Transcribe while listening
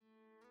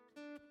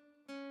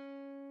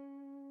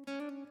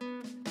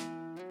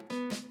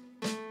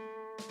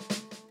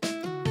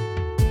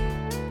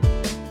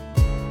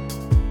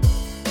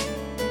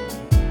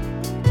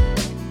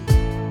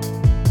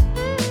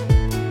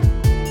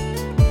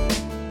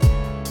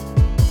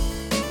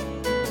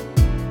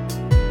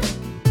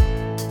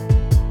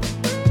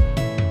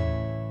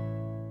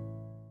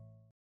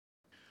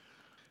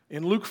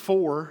In Luke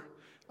 4,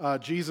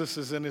 Jesus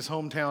is in his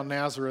hometown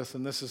Nazareth,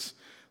 and this is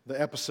the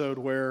episode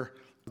where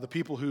the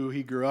people who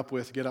he grew up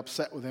with get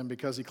upset with him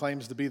because he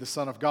claims to be the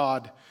Son of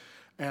God,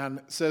 and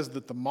says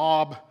that the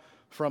mob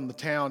from the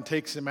town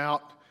takes him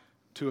out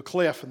to a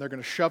cliff, and they're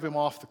going to shove him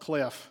off the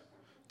cliff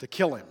to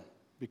kill him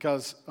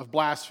because of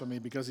blasphemy,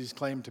 because he's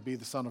claimed to be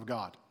the Son of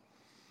God.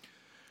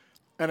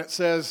 And it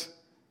says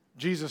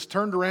Jesus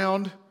turned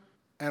around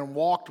and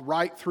walked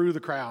right through the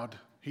crowd.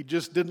 He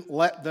just didn't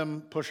let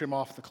them push him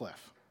off the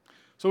cliff.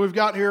 So we've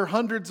got here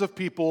hundreds of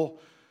people,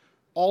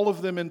 all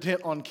of them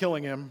intent on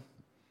killing him.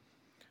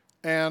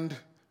 And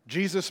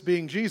Jesus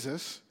being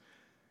Jesus,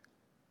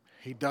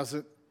 he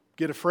doesn't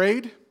get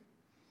afraid.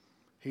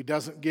 He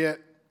doesn't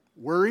get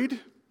worried.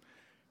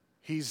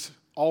 He's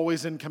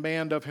always in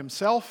command of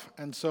himself,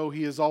 and so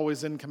he is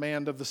always in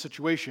command of the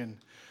situation.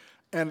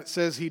 And it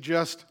says he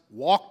just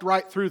walked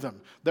right through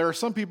them. There are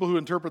some people who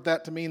interpret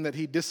that to mean that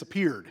he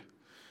disappeared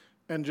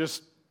and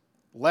just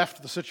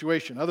left the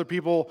situation. Other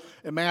people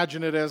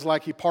imagine it as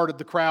like he parted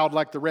the crowd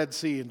like the Red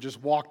Sea and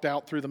just walked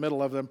out through the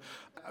middle of them.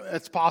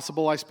 It's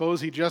possible, I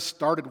suppose, he just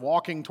started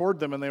walking toward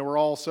them and they were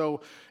all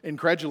so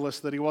incredulous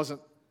that he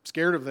wasn't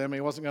scared of them. He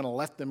wasn't going to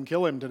let them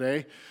kill him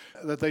today,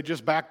 that they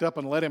just backed up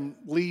and let him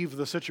leave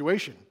the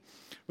situation.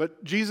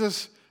 But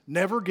Jesus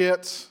never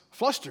gets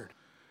flustered.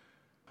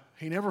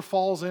 He never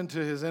falls into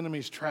his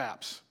enemy's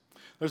traps.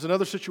 There's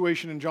another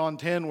situation in John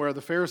 10 where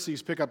the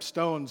Pharisees pick up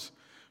stones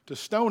to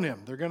stone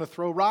him. They're going to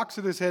throw rocks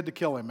at his head to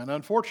kill him. And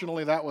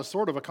unfortunately, that was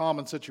sort of a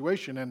common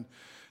situation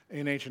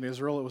in ancient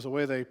Israel. It was the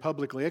way they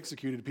publicly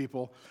executed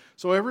people.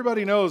 So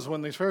everybody knows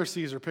when these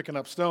Pharisees are picking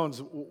up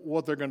stones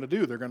what they're going to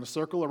do. They're going to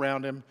circle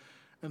around him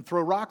and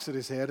throw rocks at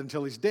his head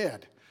until he's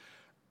dead.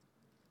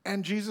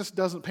 And Jesus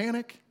doesn't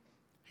panic.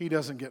 He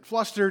doesn't get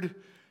flustered.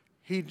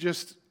 He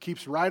just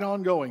keeps right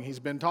on going. He's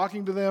been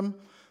talking to them,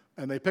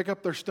 and they pick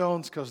up their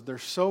stones because they're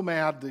so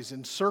mad. He's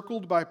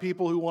encircled by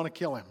people who want to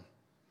kill him.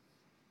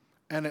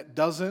 And it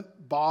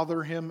doesn't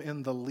bother him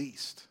in the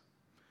least.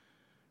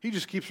 He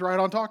just keeps right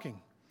on talking.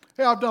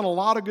 Hey, I've done a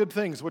lot of good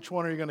things. Which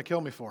one are you going to kill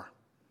me for?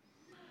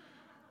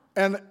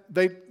 And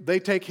they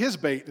take his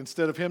bait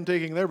instead of him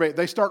taking their bait.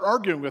 They start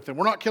arguing with him.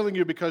 We're not killing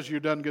you because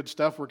you've done good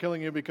stuff. We're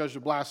killing you because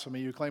you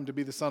blasphemy. You claim to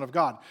be the Son of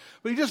God.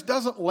 But he just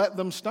doesn't let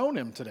them stone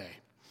him today.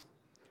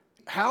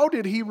 How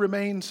did he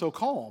remain so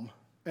calm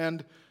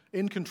and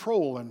in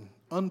control and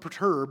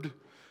unperturbed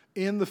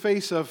in the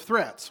face of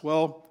threats?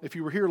 Well, if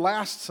you were here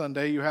last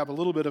Sunday, you have a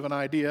little bit of an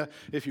idea.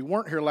 If you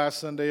weren't here last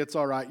Sunday, it's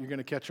all right. You're going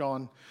to catch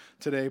on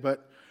today.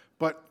 But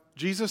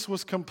Jesus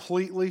was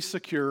completely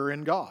secure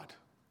in God.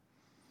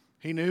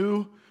 He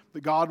knew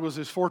that God was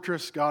his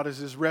fortress, God is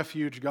his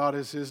refuge, God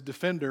is his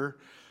defender.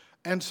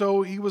 And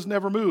so he was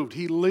never moved.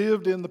 He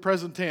lived in the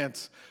present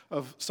tense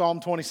of Psalm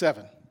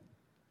 27,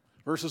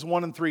 verses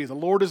 1 and 3. The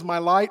Lord is my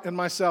light and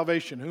my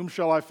salvation. Whom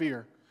shall I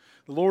fear?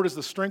 The Lord is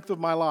the strength of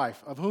my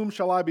life. Of whom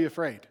shall I be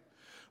afraid?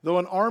 Though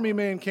an army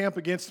may encamp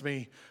against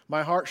me,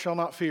 my heart shall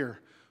not fear.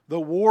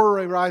 Though war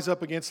may rise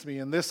up against me,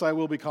 in this I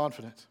will be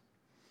confident.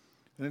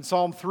 And in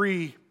Psalm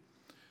 3,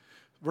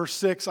 verse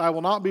 6, I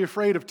will not be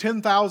afraid of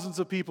 10,000s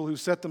of people who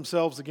set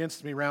themselves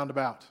against me round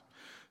about.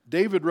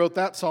 David wrote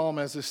that psalm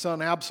as his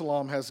son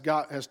Absalom has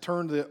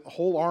turned the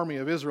whole army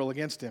of Israel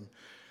against him.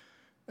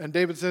 And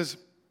David says,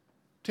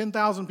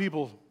 10,000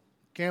 people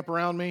camp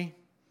around me.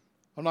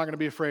 I'm not going to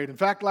be afraid. In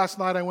fact, last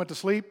night I went to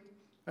sleep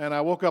and I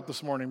woke up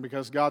this morning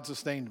because God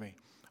sustained me.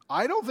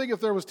 I don't think if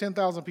there was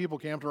 10,000 people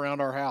camped around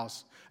our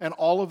house and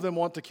all of them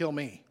want to kill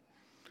me,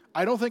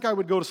 I don't think I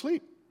would go to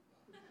sleep.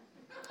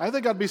 I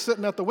think I'd be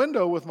sitting at the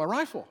window with my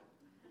rifle.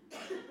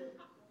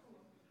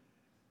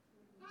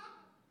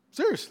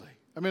 Seriously.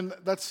 I mean,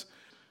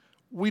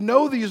 we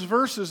know these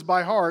verses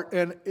by heart,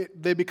 and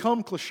they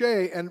become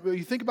cliche, and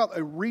you think about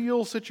a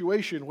real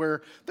situation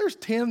where there's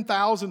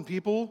 10,000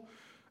 people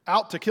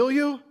out to kill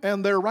you,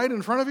 and they're right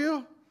in front of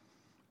you,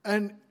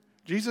 and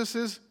Jesus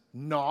is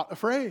not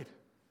afraid.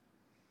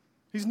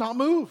 He's not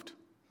moved.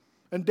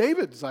 And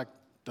David's like,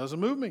 doesn't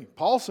move me.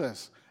 Paul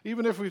says,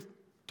 even if we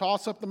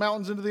toss up the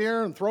mountains into the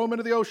air and throw them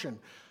into the ocean,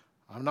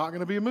 I'm not going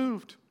to be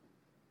moved.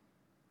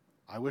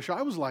 I wish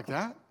I was like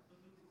that,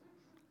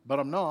 but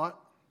I'm not.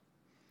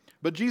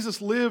 But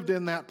Jesus lived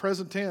in that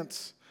present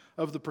tense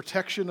of the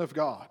protection of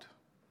God.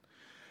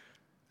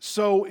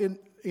 So in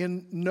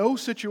no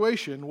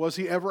situation was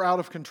he ever out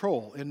of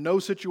control. In no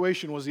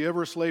situation was he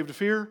ever a slave to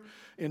fear.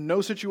 In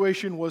no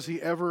situation was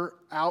he ever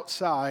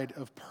outside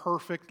of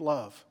perfect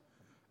love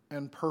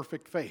and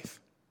perfect faith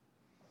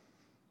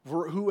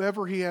for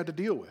whoever he had to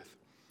deal with.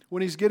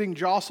 When he's getting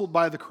jostled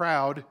by the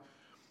crowd,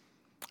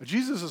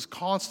 Jesus is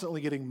constantly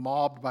getting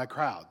mobbed by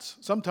crowds.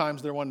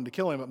 Sometimes they're wanting to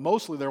kill him, but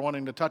mostly they're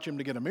wanting to touch him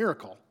to get a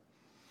miracle.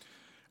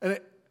 And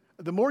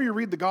the more you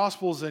read the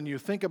Gospels and you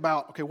think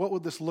about, okay, what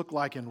would this look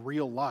like in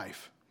real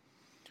life?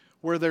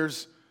 Where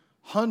there's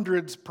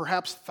hundreds,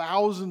 perhaps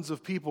thousands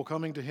of people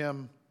coming to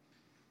him,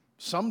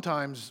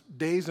 sometimes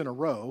days in a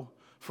row,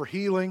 for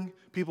healing,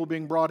 people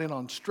being brought in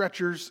on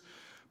stretchers,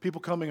 people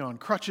coming on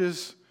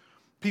crutches,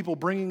 people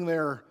bringing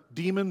their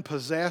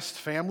demon-possessed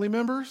family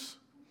members.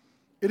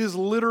 It is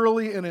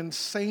literally an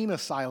insane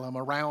asylum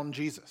around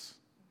Jesus.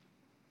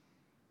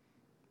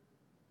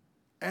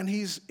 And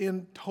he's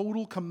in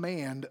total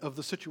command of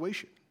the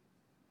situation.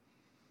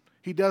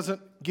 He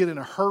doesn't get in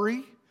a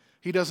hurry.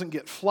 He doesn't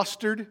get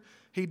flustered.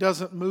 He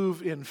doesn't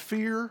move in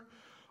fear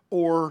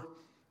or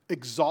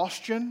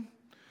exhaustion.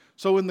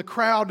 So in the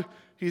crowd,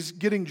 he's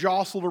getting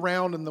jostled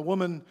around, and the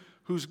woman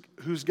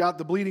who's got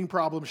the bleeding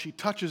problem, she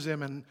touches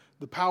him, and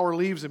the power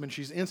leaves him, and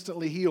she's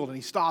instantly healed. And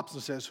he stops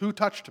and says, "Who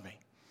touched me?"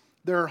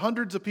 There are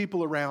hundreds of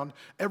people around.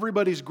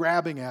 Everybody's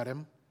grabbing at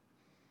him.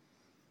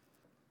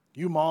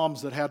 You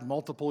moms that had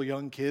multiple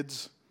young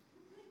kids,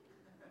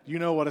 you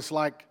know what it's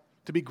like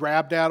to be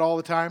grabbed at all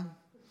the time.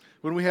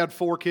 When we had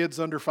 4 kids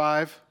under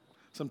 5,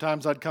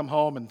 sometimes I'd come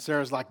home and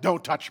Sarah's like,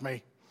 "Don't touch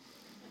me.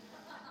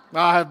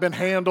 I have been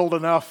handled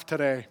enough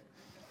today."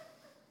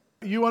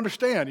 You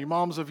understand, you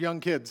moms of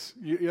young kids,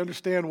 you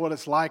understand what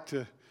it's like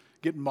to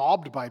get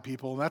mobbed by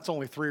people, and that's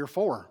only 3 or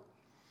 4.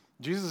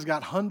 Jesus has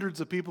got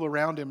hundreds of people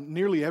around him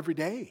nearly every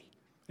day,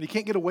 and he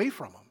can't get away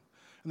from them.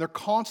 And they're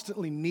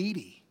constantly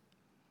needy.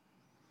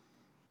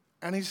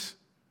 And he's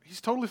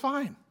totally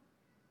fine.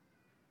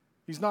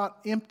 He's not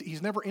empty.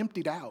 He's never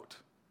emptied out.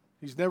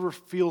 He never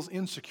feels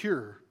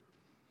insecure.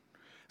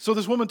 So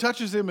this woman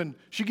touches him, and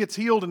she gets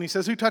healed, and he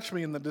says, "Who touched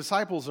me?" And the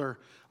disciples are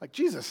like,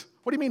 "Jesus,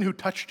 what do you mean who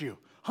touched you?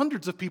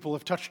 Hundreds of people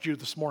have touched you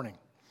this morning."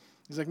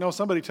 He's like, "No,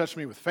 somebody touched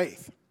me with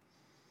faith."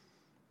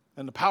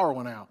 And the power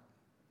went out.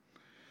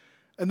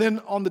 And then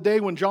on the day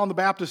when John the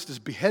Baptist is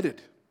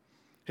beheaded,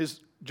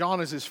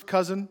 John is his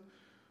cousin,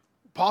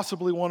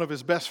 possibly one of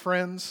his best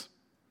friends,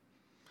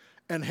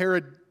 and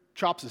Herod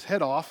chops his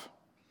head off,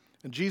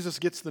 and Jesus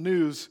gets the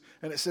news,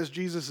 and it says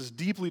Jesus is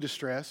deeply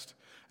distressed,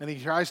 and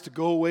he tries to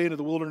go away into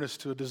the wilderness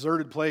to a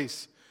deserted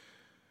place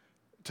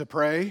to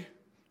pray.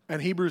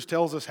 And Hebrews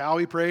tells us how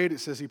he prayed. It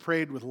says he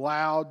prayed with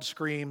loud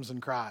screams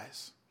and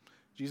cries.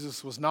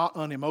 Jesus was not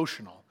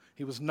unemotional.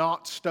 He was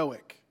not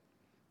stoic.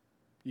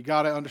 You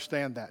got to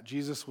understand that.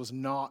 Jesus was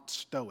not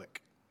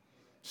stoic.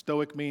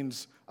 Stoic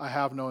means I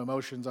have no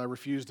emotions. I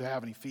refuse to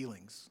have any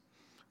feelings.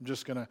 I'm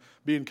just going to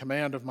be in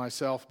command of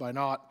myself by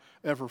not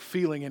ever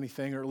feeling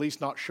anything, or at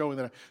least not showing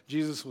that.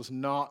 Jesus was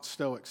not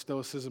stoic.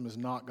 Stoicism is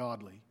not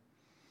godly.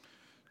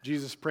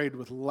 Jesus prayed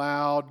with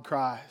loud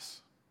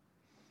cries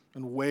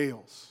and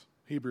wails,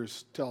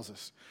 Hebrews tells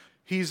us.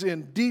 He's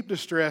in deep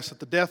distress at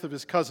the death of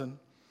his cousin,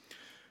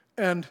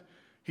 and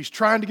he's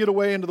trying to get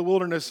away into the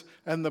wilderness,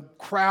 and the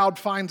crowd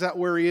finds out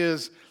where he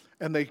is,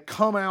 and they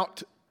come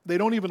out. They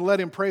don't even let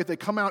him pray. They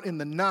come out in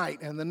the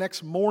night, and the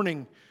next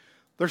morning,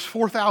 there's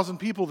 4,000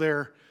 people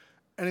there,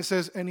 and it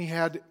says, and he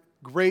had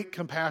great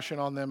compassion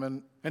on them,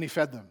 and he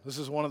fed them. This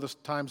is one of the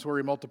times where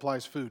he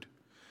multiplies food.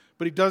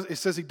 But it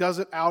says he does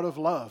it out of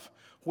love.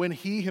 When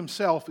he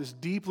himself is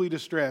deeply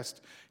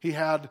distressed, he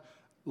had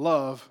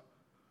love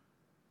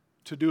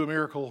to do a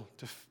miracle,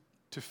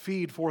 to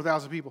feed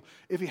 4,000 people.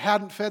 If he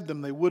hadn't fed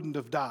them, they wouldn't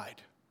have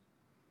died.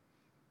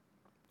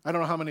 I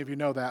don't know how many of you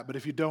know that, but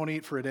if you don't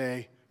eat for a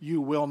day,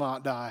 you will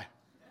not die.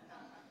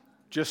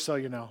 Just so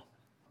you know.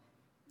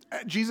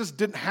 Jesus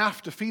didn't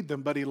have to feed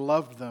them, but he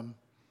loved them.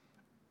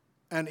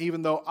 And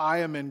even though I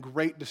am in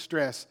great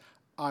distress,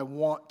 I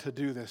want to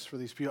do this for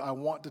these people. I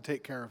want to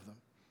take care of them.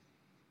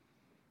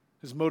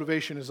 His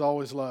motivation is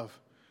always love.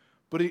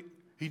 But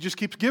he just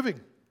keeps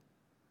giving.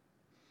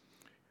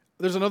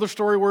 There's another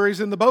story where he's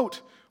in the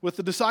boat with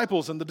the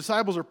disciples, and the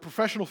disciples are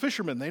professional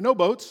fishermen. They know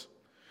boats.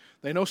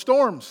 They know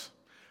storms.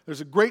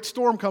 There's a great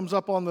storm comes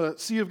up on the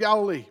Sea of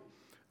Galilee.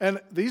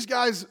 And these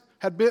guys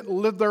had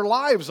lived their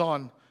lives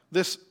on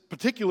this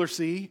particular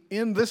sea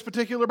in this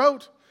particular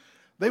boat.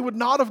 They would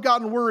not have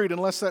gotten worried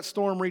unless that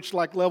storm reached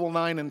like level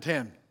 9 and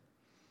 10.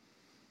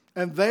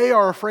 And they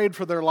are afraid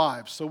for their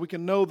lives. So we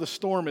can know the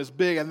storm is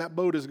big, and that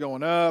boat is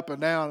going up and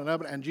down and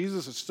up. And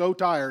Jesus is so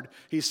tired,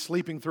 he's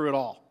sleeping through it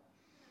all.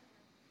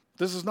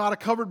 This is not a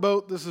covered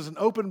boat. This is an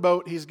open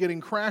boat. He's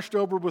getting crashed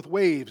over with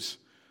waves.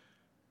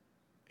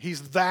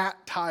 He's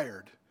that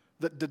tired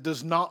that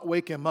does not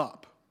wake him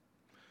up.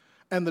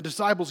 And the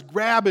disciples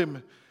grab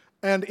him,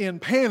 and in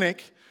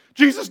panic,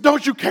 "Jesus,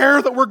 don't you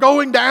care that we're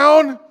going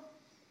down?"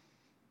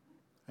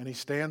 And he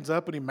stands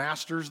up and he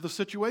masters the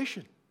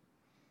situation.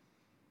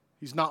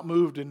 He's not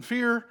moved in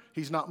fear.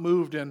 He's not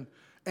moved in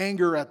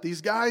anger at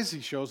these guys. He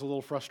shows a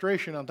little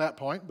frustration at that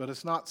point, but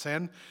it's not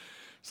sin.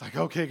 It's like,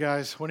 okay,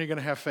 guys, when are you going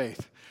to have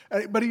faith?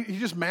 But he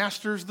just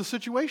masters the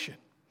situation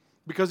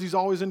because he's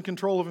always in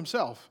control of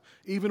himself,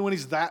 even when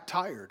he's that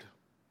tired.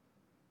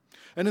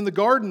 And in the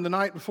garden the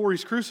night before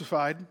he's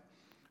crucified,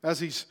 as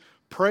he's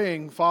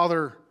praying,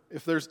 "Father,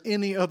 if there's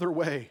any other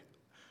way,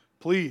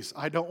 please,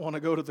 I don't want to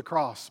go to the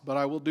cross, but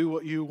I will do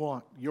what you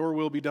want. Your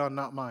will be done,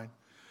 not mine."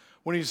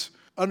 When he's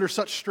under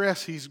such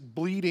stress, he's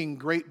bleeding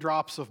great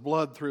drops of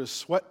blood through his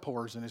sweat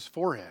pores in his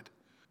forehead.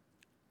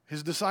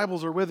 His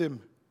disciples are with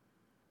him,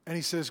 and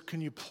he says, "Can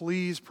you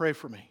please pray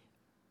for me?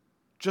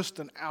 Just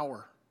an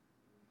hour."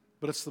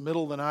 But it's the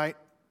middle of the night,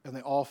 and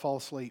they all fall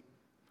asleep.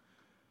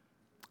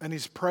 And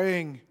he's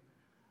praying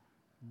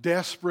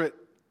desperate,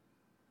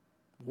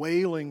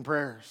 wailing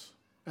prayers,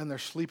 and they're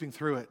sleeping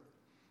through it.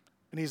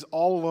 and he's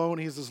all alone.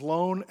 He's as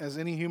alone as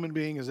any human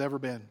being has ever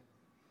been.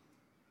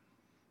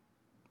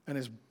 And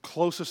his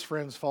closest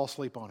friends fall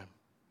asleep on him.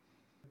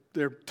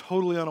 They're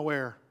totally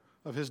unaware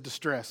of his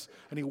distress.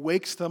 And he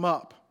wakes them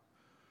up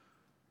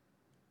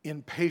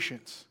in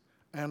patience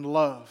and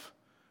love,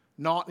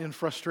 not in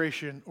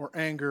frustration or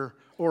anger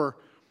or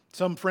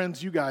some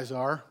friends you guys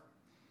are.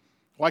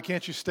 Why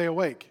can't you stay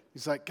awake?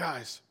 He's like,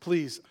 guys,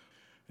 please. And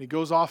he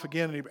goes off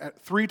again, and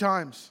 3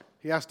 times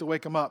he has to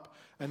wake them up,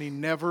 and he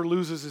never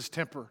loses his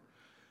temper.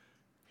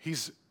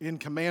 He's in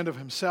command of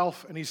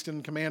himself, and he's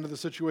in command of the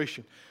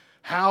situation.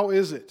 How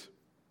is it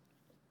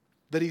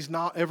that he's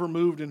not ever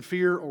moved in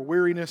fear or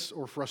weariness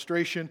or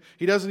frustration?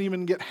 He doesn't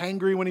even get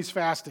hangry when he's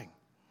fasting.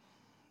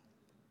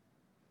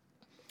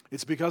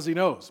 It's because he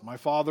knows, my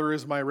Father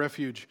is my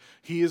refuge.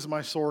 He is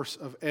my source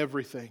of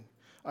everything.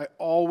 I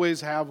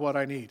always have what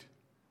I need.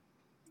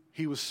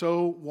 He was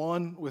so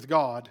one with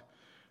God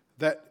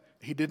that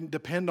he didn't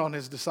depend on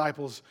his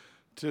disciples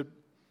to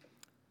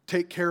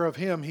take care of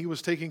him. He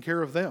was taking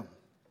care of them.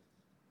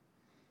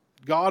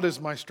 God is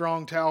my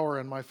strong tower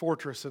and my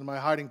fortress and my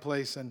hiding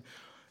place. And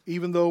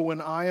even though when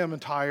I am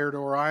tired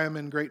or I am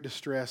in great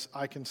distress,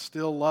 I can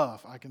still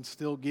love, I can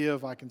still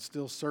give, I can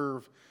still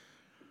serve.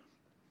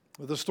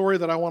 The story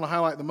that I want to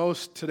highlight the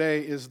most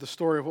today is the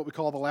story of what we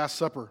call the Last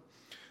Supper.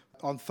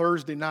 On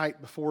Thursday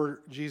night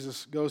before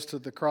Jesus goes to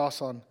the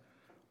cross on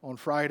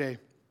Friday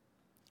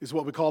is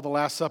what we call the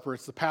Last Supper.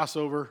 It's the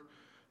Passover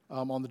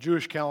on the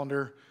Jewish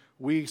calendar.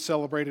 We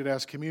celebrate it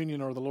as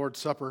communion or the Lord's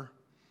Supper.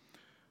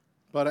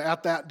 But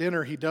at that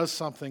dinner, he does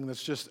something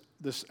that's just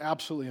this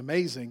absolutely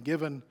amazing,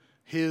 given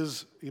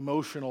his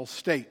emotional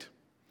state.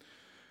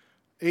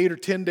 8 or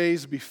 10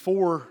 days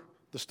before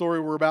the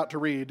story we're about to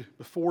read,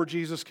 before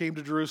Jesus came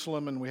to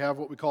Jerusalem, and we have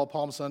what we call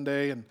Palm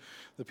Sunday, and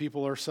the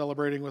people are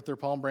celebrating with their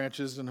palm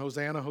branches, and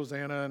Hosanna,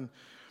 Hosanna, and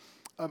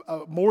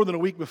more than a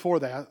week before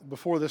that,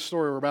 before this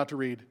story we're about to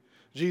read,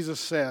 Jesus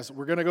says,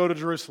 we're going to go to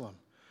Jerusalem,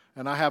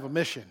 and I have a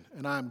mission,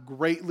 and I'm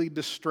greatly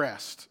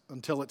distressed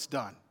until it's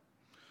done.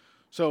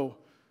 So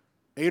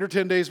 8 or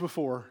 10 days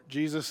before,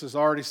 Jesus is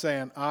already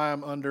saying, I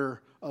am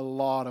under a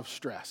lot of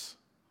stress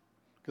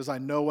because I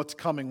know what's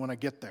coming when I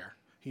get there.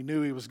 He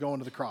knew he was going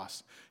to the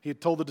cross. He had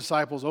told the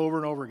disciples over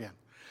and over again,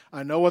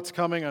 I know what's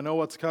coming. I know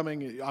what's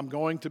coming. I'm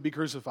going to be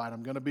crucified.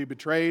 I'm going to be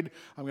betrayed.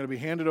 I'm going to be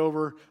handed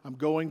over. I'm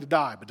going to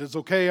die. But it's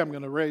okay. I'm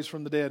going to rise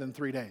from the dead in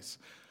 3 days.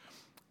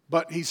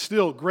 But he's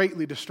still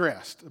greatly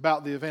distressed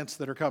about the events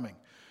that are coming.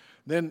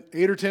 Then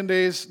 8 or 10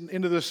 days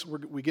into this,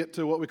 we get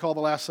to what we call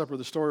the Last Supper,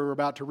 the story we're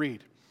about to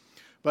read.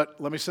 But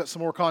let me set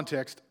some more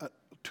context.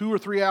 2 or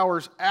 3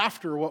 hours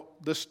after what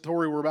this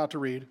story we're about to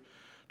read,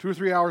 2 or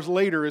 3 hours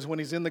later is when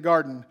he's in the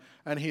garden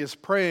and he is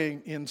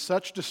praying in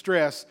such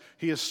distress,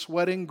 he is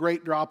sweating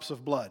great drops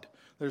of blood.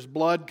 There's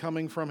blood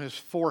coming from his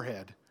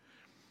forehead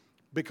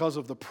because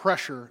of the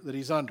pressure that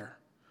he's under.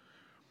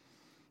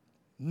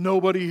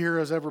 Nobody here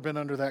has ever been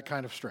under that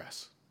kind of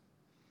stress.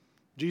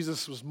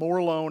 Jesus was more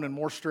alone and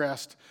more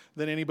stressed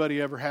than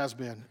anybody ever has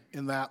been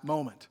in that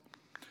moment.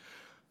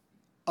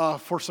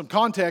 For some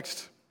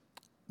context,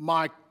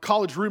 my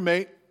college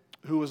roommate,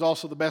 who was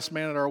also the best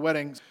man at our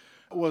wedding,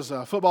 was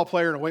a football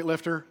player and a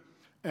weightlifter,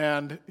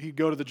 and he'd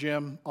go to the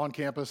gym on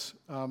campus,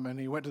 and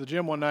he went to the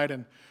gym one night,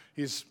 and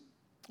he's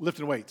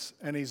lifting weights,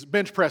 and he's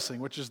bench pressing,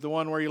 which is the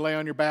one where you lay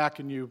on your back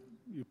and you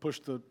push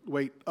the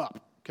weight up,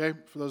 okay?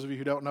 For those of you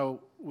who don't know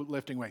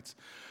lifting weights.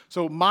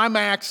 So my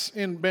max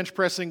in bench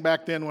pressing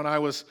back then when I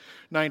was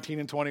 19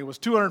 and 20 was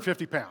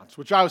 250 pounds,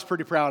 which I was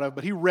pretty proud of,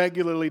 but he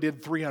regularly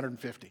did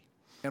 350.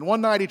 And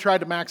one night he tried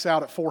to max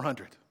out at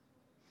 400,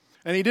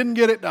 and he didn't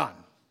get it done.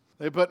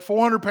 They put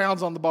 400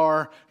 pounds on the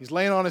bar. He's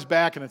laying on his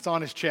back, and it's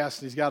on his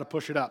chest, and he's got to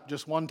push it up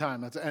just one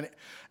time.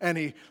 And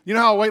he, you know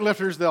how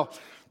weightlifters, they'll,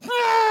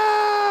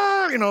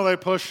 they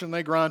push and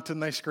they grunt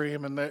and they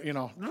scream and they,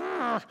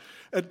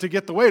 to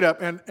get the weight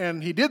up.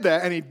 And he did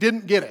that, and he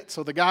didn't get it.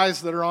 So the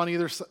guys that are on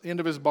either end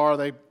of his bar,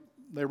 they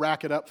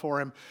rack it up for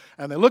him,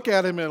 and they look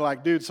at him and they're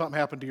like, dude, something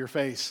happened to your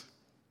face.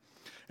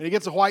 And he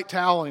gets a white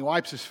towel and he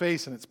wipes his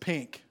face, and it's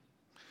pink.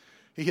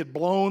 He had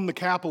blown the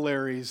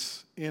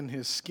capillaries in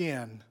his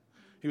skin.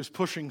 He was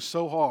pushing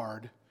so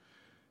hard,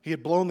 he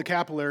had blown the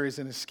capillaries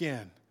in his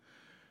skin.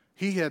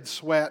 He had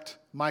sweat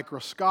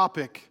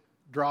microscopic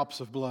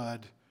drops of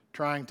blood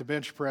trying to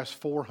bench press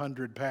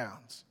 400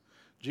 pounds.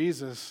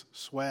 Jesus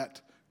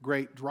sweat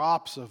great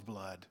drops of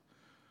blood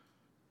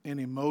in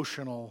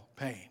emotional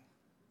pain.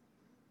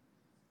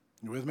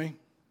 You with me?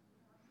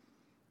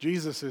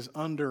 Jesus is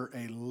under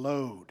a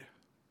load.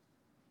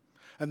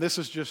 And this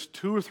is just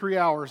 2 or 3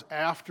 hours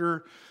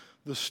after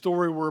the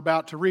story we're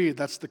about to read.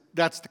 That's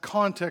the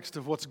context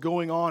of what's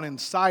going on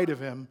inside of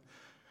him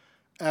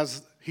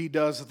as he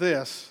does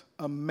this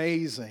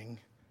amazing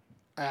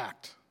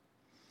act.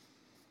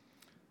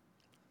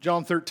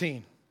 John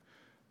 13.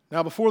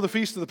 Now before the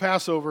feast of the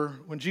Passover,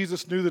 when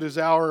Jesus knew that his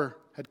hour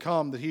had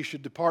come, that he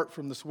should depart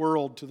from this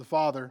world to the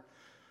Father,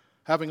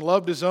 having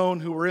loved his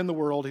own who were in the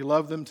world, he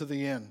loved them to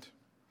the end.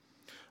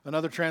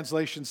 Another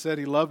translation said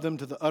he loved them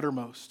to the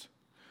uttermost.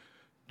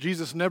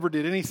 Jesus never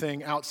did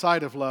anything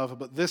outside of love,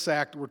 but this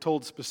act, we're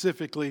told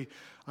specifically,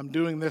 I'm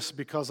doing this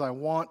because I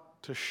want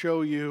to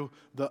show you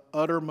the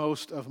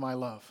uttermost of my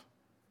love.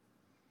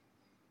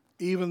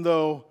 Even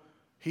though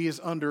he is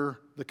under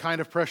the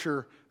kind of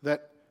pressure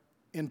that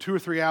in 2 or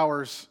 3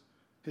 hours,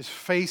 his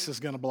face is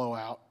going to blow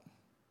out.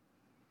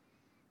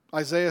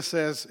 Isaiah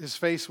says his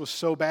face was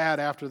so bad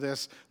after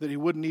this that he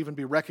wouldn't even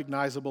be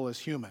recognizable as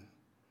human.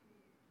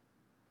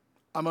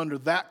 I'm under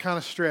that kind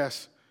of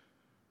stress.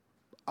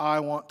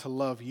 I want to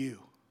love you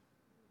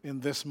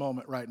in this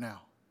moment right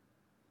now.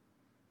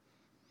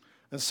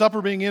 And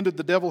supper being ended,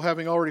 the devil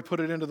having already put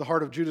it into the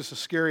heart of Judas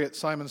Iscariot,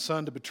 Simon's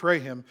son, to betray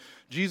him,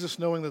 Jesus,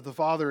 knowing that the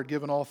Father had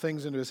given all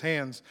things into his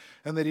hands,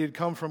 and that he had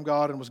come from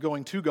God and was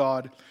going to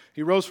God,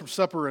 he rose from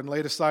supper and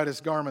laid aside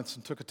his garments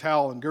and took a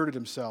towel and girded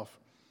himself.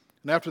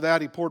 And after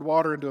that he poured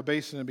water into a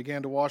basin and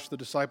began to wash the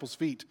disciples'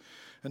 feet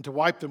and to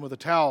wipe them with a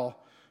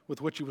towel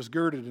with which he was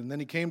girded. And then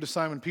he came to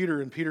Simon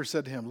Peter, and Peter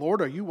said to him,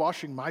 Lord, are you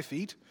washing my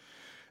feet?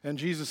 And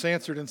Jesus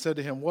answered and said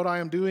to him, what I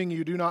am doing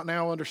you do not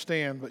now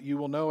understand, but you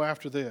will know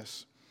after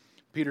this.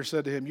 Peter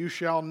said to him, you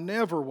shall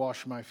never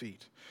wash my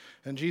feet.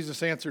 And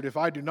Jesus answered, if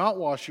I do not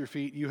wash your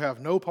feet, you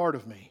have no part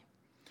of me.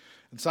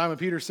 And Simon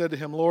Peter said to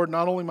him, Lord,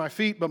 not only my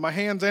feet, but my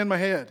hands and my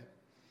head.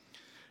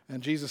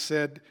 And Jesus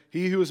said,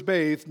 he who is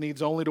bathed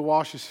needs only to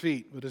wash his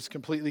feet, but is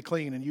completely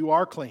clean, and you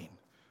are clean,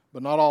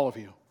 but not all of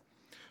you.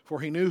 For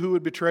he knew who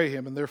would betray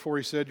him, and therefore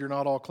he said, you're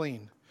not all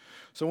clean.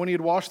 So when he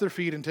had washed their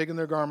feet and taken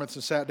their garments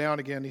and sat down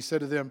again, he said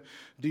to them,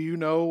 do you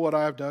know what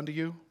I have done to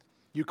you?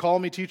 You call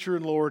me teacher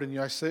and Lord, and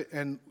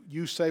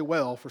you say,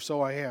 well, for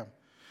so I am.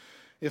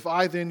 If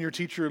I then, your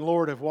teacher and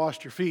Lord, have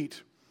washed your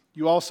feet,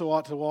 you also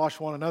ought to wash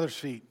one another's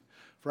feet.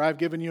 For I have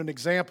given you an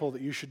example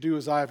that you should do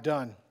as I have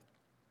done.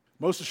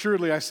 Most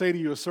assuredly, I say to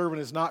you, a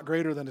servant is not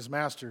greater than his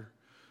master,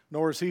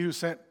 nor is he who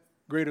sent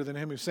greater than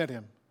him who sent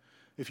him.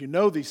 If you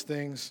know these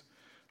things,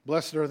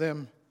 blessed are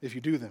them if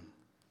you do them.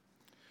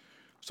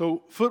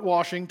 So foot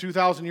washing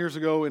 2,000 years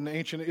ago in the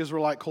ancient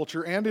Israelite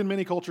culture, and in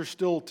many cultures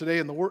still today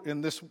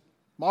in this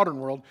modern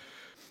world,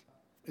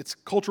 it's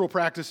cultural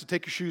practice to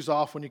take your shoes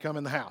off when you come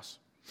in the house.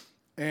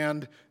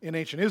 And in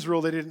ancient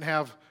Israel, they didn't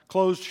have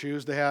closed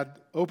shoes. They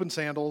had open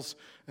sandals,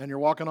 and you're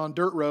walking on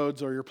dirt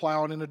roads or you're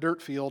plowing in a dirt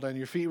field, and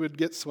your feet would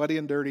get sweaty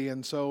and dirty.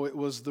 And so it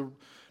was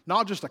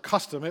not just a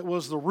custom, it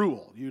was the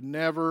rule. You'd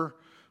never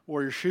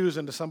wear your shoes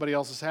into somebody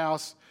else's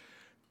house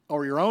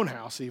or your own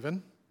house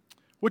even,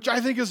 which I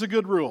think is a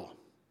good rule.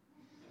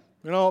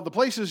 You know, the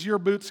places your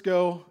boots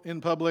go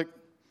in public,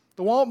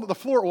 the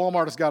floor at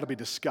Walmart has got to be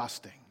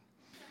disgusting.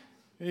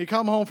 And you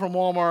come home from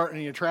Walmart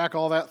and you track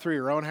all that through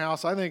your own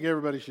house, I think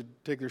everybody should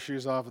take their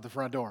shoes off at the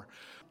front door.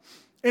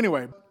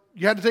 Anyway,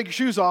 you had to take your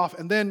shoes off,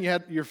 and then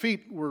your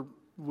feet would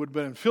have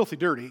been filthy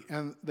dirty,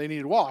 and they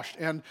needed washed.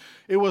 And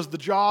it was the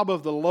job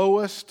of the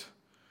lowest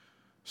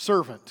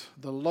servant,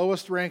 the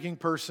lowest ranking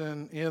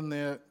person in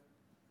the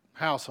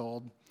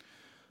household,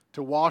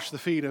 to wash the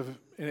feet of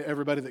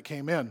everybody that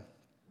came in.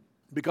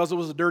 Because it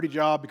was a dirty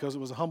job, because it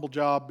was a humble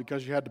job,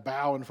 because you had to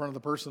bow in front of the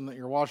person that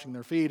you're washing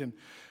their feet. And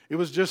it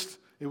was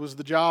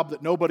the job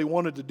that nobody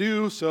wanted to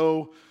do,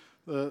 so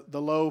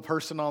the low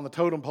person on the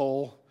totem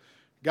pole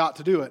got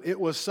to do it. It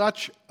was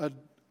such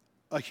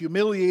a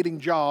humiliating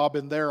job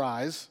in their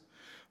eyes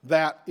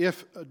that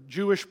if a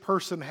Jewish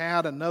person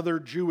had another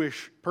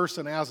Jewish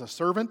person as a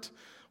servant,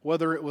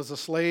 whether it was a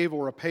slave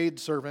or a paid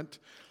servant,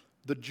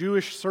 the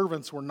Jewish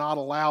servants were not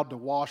allowed to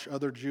wash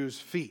other Jews'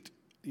 feet.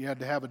 You had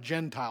to have a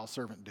Gentile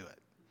servant do it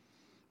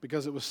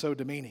because it was so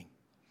demeaning.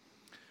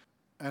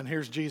 And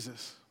here's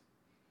Jesus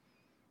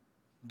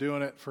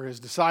doing it for his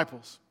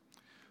disciples.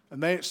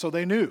 And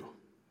they knew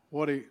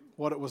what it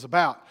was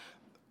about.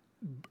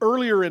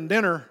 Earlier in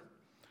dinner,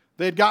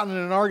 they had gotten in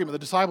an argument. The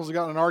disciples had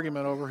gotten in an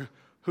argument over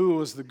who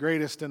was the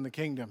greatest in the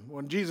kingdom.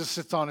 When Jesus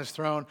sits on his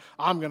throne,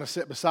 I'm going to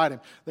sit beside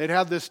him. They'd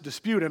had this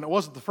dispute, and it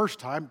wasn't the first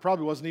time, it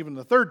probably wasn't even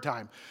the third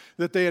time,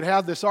 that they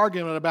had this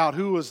argument about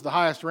who was the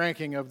highest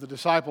ranking of the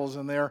disciples,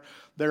 and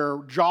they're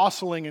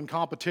jostling in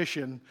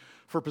competition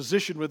for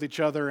position with each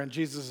other, and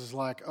Jesus is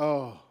like,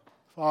 oh,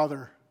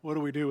 Father, what do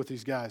we do with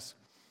these guys?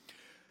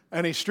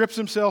 And he strips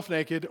himself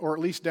naked, or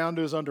at least down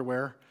to his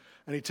underwear,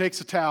 and he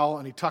takes a towel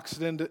and he tucks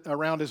it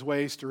around his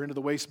waist or into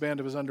the waistband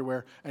of his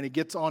underwear, and he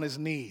gets on his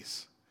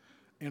knees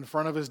in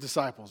front of his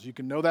disciples. You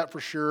can know that for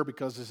sure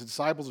because his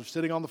disciples are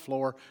sitting on the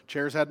floor.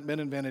 Chairs hadn't been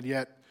invented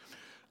yet.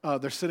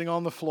 They're sitting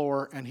on the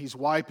floor, and he's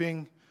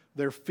wiping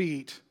their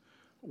feet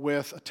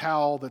with a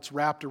towel that's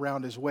wrapped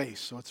around his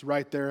waist. So it's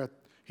right there.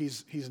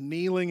 He's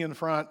kneeling in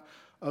front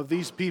of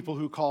these people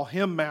who call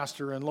him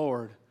Master and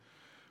Lord.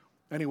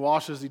 And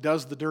he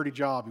does the dirty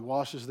job. He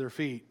washes their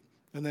feet,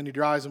 and then he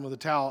dries them with a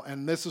towel.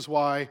 And this is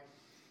why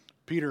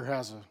Peter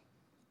has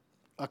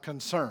a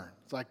concern.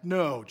 It's like,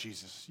 no,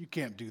 Jesus, you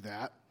can't do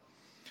that.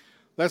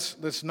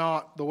 That's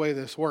not the way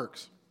this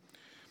works.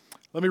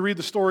 Let me read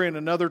the story in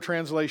another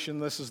translation.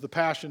 This is the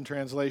Passion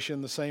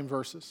Translation, the same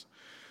verses.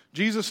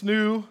 Jesus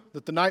knew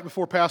that the night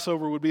before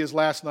Passover would be his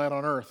last night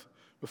on earth,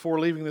 before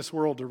leaving this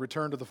world to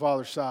return to the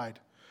Father's side.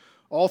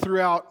 All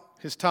throughout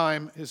his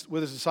time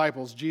with his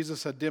disciples,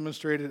 Jesus had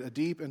demonstrated a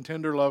deep and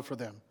tender love for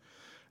them.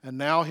 And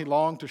now he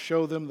longed to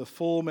show them the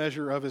full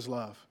measure of his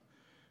love.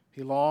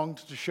 He longed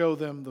to show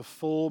them the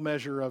full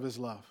measure of his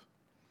love.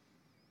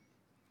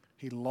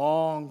 He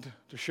longed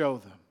to show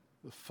them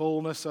the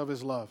fullness of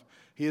his love.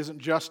 He isn't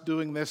just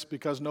doing this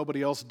because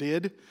nobody else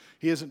did.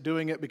 He isn't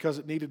doing it because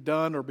it needed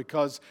done or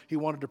because he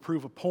wanted to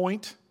prove a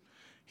point.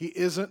 He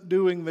isn't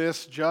doing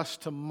this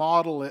just to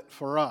model it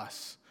for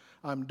us.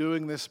 I'm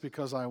doing this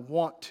because I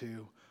want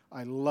to.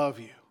 I love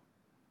you.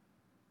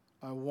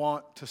 I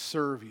want to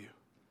serve you.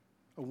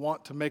 I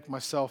want to make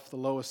myself the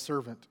lowest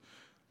servant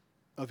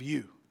of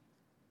you.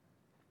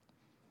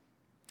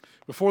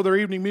 Before their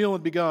evening meal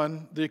had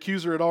begun, the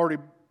accuser had already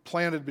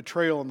planted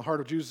betrayal in the heart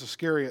of Judas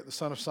Iscariot, the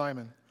son of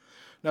Simon.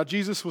 Now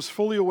Jesus was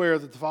fully aware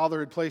that the Father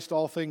had placed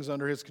all things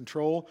under his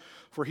control,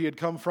 for he had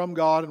come from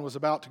God and was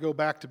about to go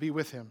back to be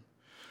with him.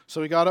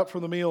 So he got up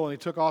from the meal and he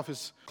took off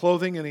his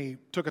clothing and he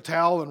took a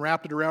towel and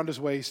wrapped it around his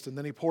waist, and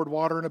then he poured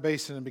water in a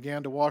basin and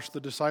began to wash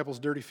the disciples'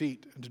 dirty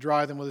feet and to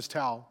dry them with his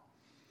towel.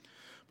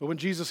 But when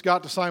Jesus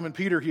got to Simon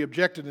Peter, he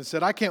objected and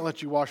said, "I can't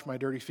let you wash my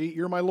dirty feet.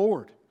 You're my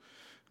Lord."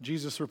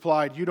 Jesus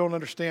replied, "You don't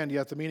understand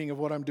yet the meaning of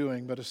what I'm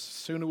doing, but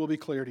soon it will be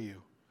clear to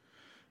you."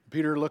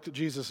 Peter looked at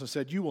Jesus and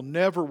said, "You will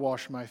never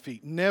wash my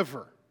feet,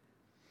 never.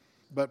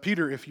 But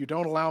Peter, if you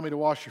don't allow me to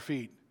wash your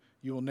feet,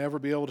 you will never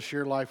be able to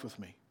share life with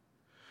me."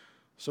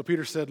 So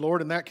Peter said,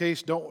 "Lord, in that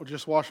case, don't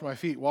just wash my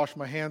feet, wash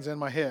my hands and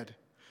my head."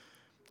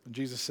 And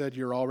Jesus said,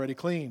 "You're already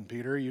clean,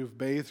 Peter. You've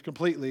bathed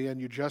completely,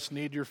 and you just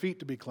need your feet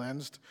to be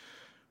cleansed.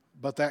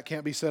 But that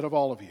can't be said of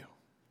all of you."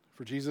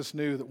 For Jesus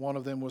knew that one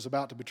of them was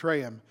about to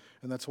betray him,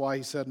 and that's why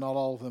he said not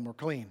all of them were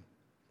clean.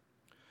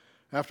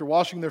 After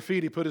washing their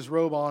feet, he put his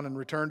robe on and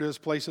returned to his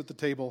place at the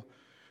table.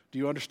 "Do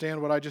you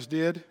understand what I just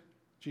did?"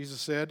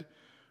 Jesus said.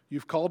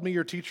 "You've called me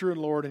your teacher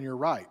and Lord, and you're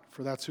right,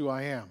 for that's who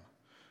I am.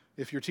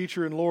 If your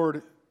teacher and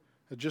Lord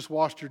had just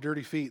washed your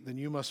dirty feet, then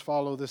you must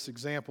follow this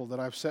example that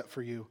I've set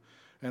for you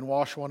and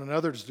wash one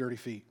another's dirty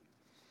feet.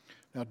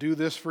 Now do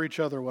this for each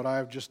other what I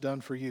have just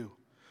done for you.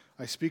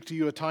 I speak to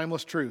you a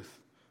timeless truth.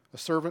 A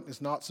servant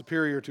is not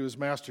superior to his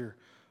master.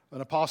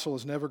 An apostle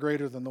is never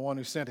greater than the one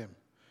who sent him.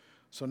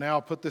 So now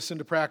put this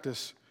into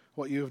practice,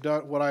 what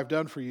I've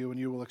done for you, and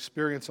you will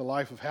experience a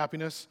life of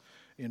happiness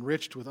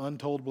enriched with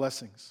untold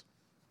blessings."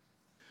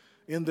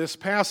 In this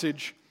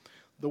passage,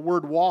 the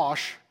word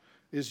wash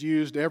is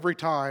used every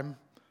time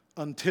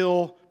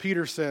until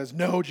Peter says,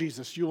 "No,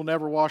 Jesus, you will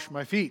never wash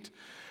my feet."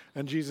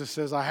 And Jesus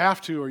says, "I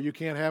have to, or you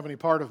can't have any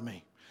part of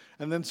me."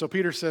 And then so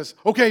Peter says,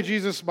 "Okay,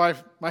 Jesus, my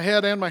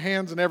head and my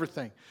hands and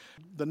everything."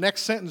 The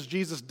next sentence,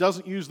 Jesus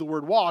doesn't use the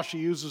word wash, he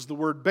uses the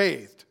word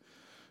bathed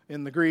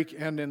in the Greek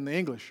and in the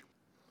English.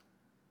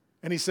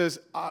 And he says,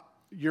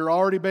 "You're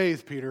already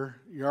bathed,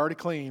 Peter. You're already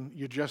clean.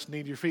 You just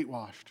need your feet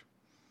washed."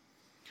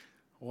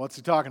 Well, what's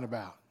he talking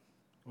about?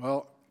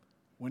 Well,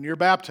 when you're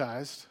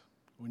baptized,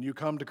 when you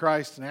come to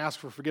Christ and ask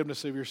for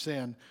forgiveness of your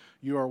sin,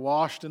 you are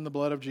washed in the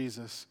blood of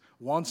Jesus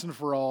once and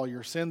for all.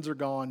 Your sins are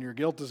gone. Your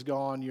guilt is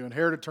gone. You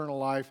inherit eternal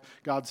life.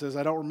 God says,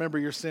 "I don't remember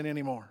your sin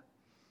anymore.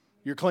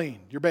 You're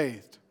clean. You're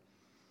bathed."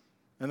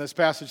 And this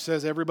passage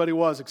says everybody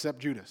was except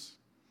Judas.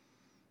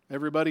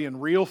 Everybody in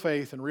real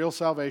faith and real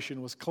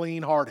salvation was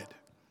clean-hearted.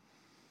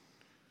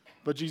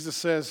 But Jesus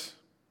says,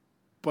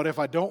 "But if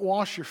I don't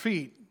wash your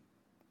feet,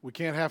 we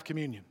can't have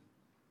communion.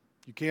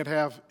 You can't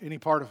have any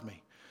part of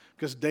me,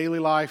 because daily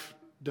life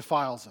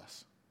defiles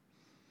us."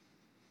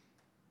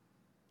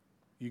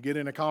 You get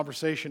in a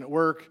conversation at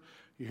work,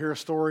 you hear a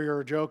story or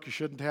a joke you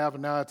shouldn't have,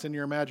 and now it's in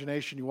your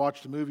imagination. You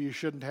watched a movie you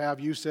shouldn't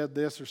have, you said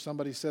this or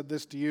somebody said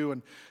this to you,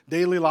 and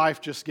daily life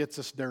just gets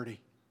us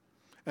dirty.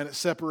 And it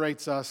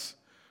separates us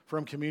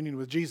from communion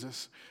with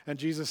Jesus. And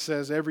Jesus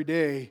says every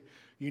day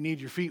you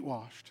need your feet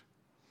washed.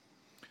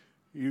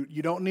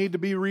 You don't need to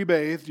be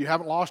rebathed. You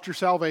haven't lost your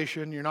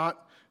salvation. You're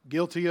not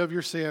guilty of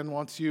your sin.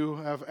 Once you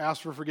have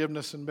asked for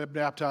forgiveness and been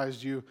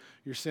baptized, your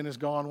sin is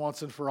gone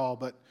once and for all.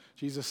 But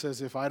Jesus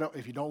says, if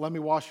you don't let me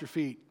wash your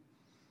feet,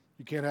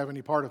 you can't have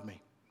any part of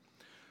me.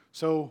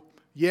 So,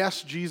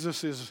 yes,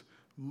 Jesus is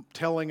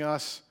telling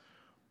us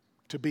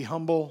to be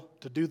humble,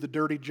 to do the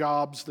dirty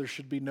jobs. There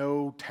should be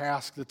no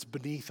task that's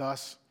beneath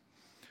us.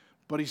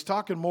 But he's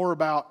not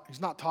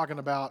talking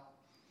about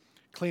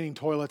cleaning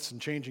toilets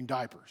and changing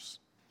diapers.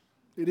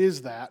 It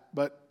is that,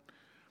 but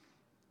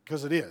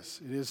because it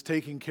is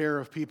taking care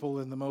of people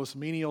in the most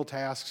menial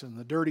tasks and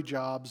the dirty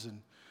jobs,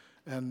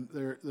 and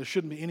there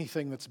shouldn't be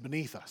anything that's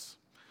beneath us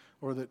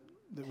or that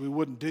we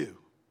wouldn't do.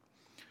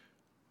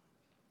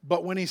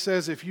 But when he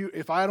says, if you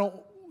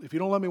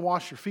don't let me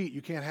wash your feet,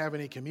 you can't have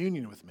any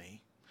communion with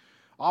me,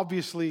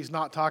 obviously he's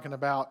not talking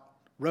about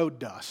road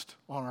dust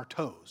on our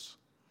toes.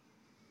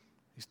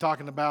 He's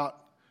talking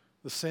about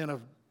the sin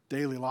of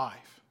daily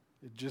life.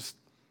 It just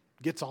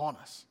gets on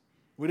us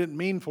We didn't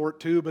mean for it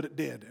to, but it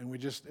did.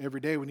 And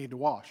every day we need to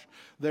wash.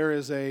 There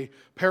is a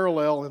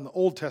parallel in the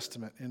Old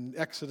Testament. In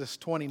Exodus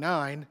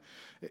 29,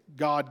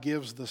 God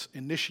gives this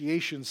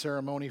initiation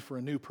ceremony for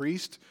a new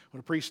priest.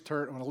 When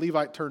a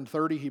Levite turned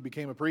 30, he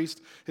became a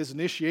priest. His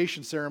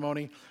initiation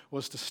ceremony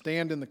was to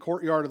stand in the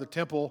courtyard of the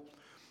temple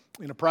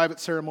in a private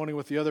ceremony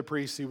with the other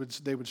priests.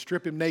 They would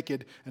strip him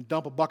naked and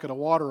dump a bucket of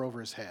water over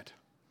his head.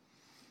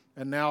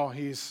 And now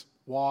he's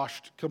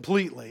washed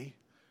completely.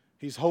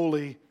 He's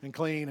holy and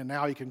clean, and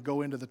now he can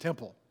go into the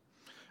temple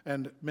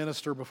and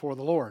minister before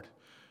the Lord.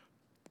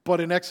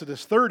 But in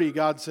Exodus 30,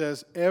 God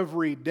says,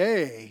 every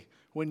day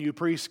when you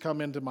priests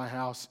come into my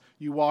house,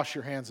 you wash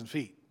your hands and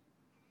feet.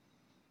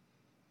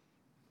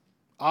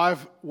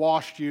 I've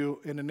washed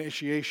you in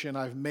initiation.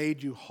 I've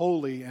made you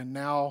holy, and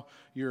now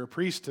you're a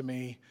priest to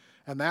me,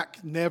 and that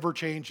never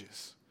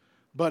changes.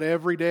 But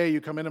every day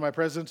you come into my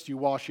presence, you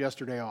wash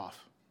yesterday off.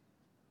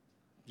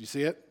 Do you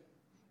see it?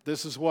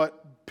 This is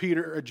what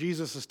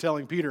Jesus is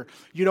telling Peter.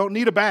 You don't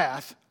need a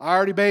bath. I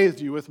already bathed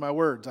you with my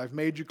words. I've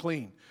made you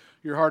clean.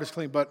 Your heart is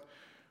clean. But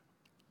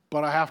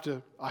I have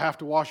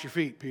to wash your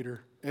feet,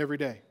 Peter, every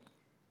day.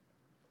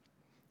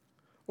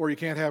 Or you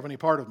can't have any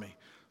part of me.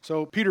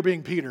 So Peter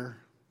being Peter,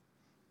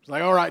 is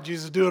like, all right,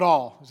 Jesus, do it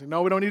all. He's like,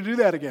 no, we don't need to do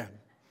that again.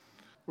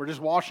 We're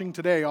just washing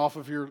today off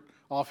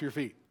your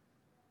feet.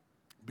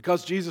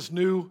 Because Jesus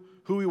knew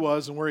who he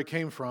was and where he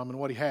came from and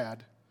what he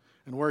had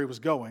and where he was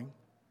going,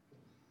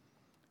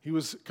 he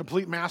was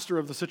complete master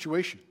of the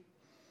situation.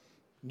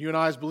 And you and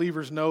I as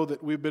believers know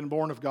that we've been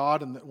born of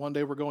God and that one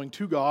day we're going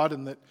to God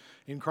and that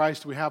in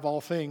Christ we have all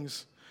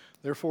things.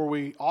 Therefore,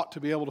 we ought to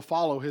be able to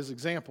follow his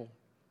example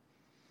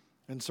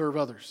and serve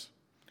others.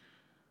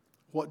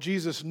 What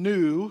Jesus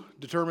knew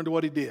determined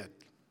what he did.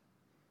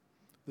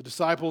 The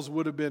disciples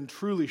would have been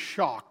truly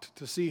shocked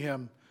to see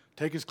him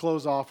take his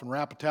clothes off and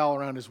wrap a towel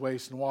around his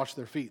waist and wash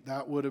their feet.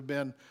 That would have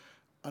been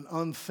an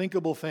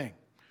unthinkable thing.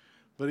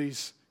 But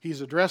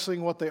he's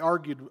addressing what they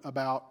argued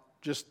about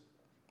just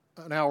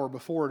an hour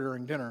before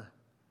during dinner.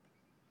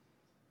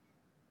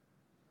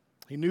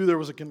 He knew there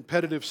was a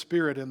competitive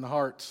spirit in the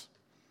hearts,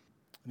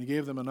 and he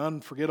gave them an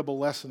unforgettable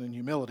lesson in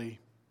humility.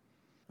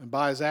 And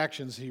by his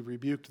actions, he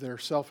rebuked their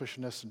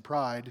selfishness and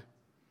pride.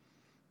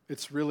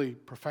 It's really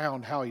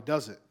profound how he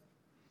does it.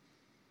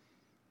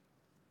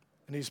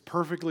 And he's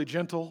perfectly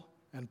gentle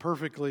and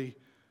perfectly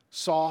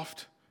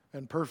soft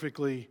and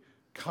perfectly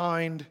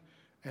kind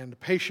and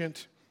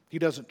patient. He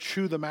doesn't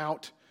chew them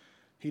out.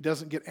 He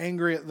doesn't get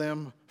angry at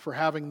them for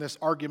having this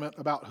argument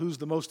about who's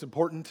the most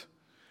important.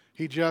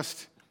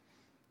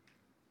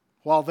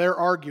 While they're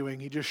arguing,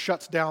 he just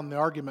shuts down the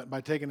argument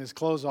by taking his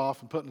clothes off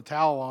and putting a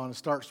towel on and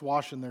starts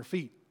washing their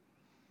feet.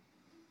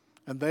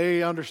 And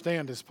they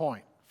understand his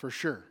point, for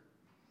sure.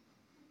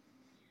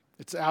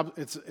 It's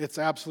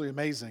absolutely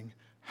amazing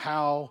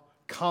how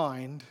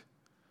kind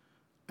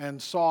and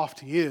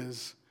soft he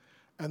is,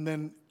 and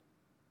then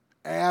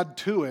add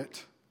to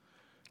it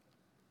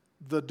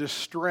the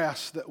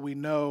distress that we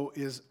know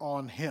is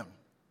on him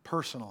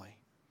personally,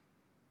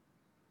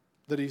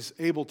 that he's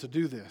able to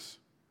do this.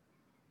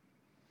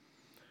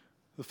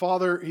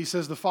 He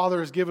says, the Father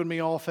has given me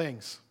all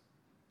things.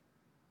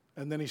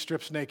 And then he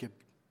strips naked.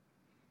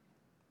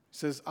 He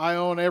says, I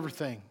own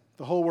everything,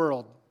 the whole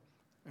world.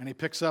 And he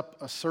picks up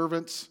a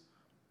servant's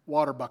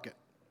water bucket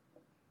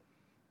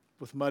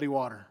with muddy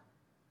water.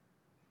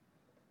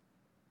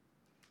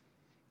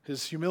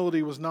 His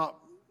humility was not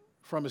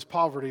from his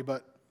poverty,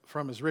 but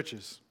from his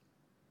riches.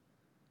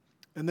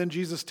 And then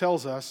Jesus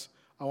tells us,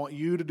 I want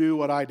you to do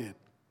what I did.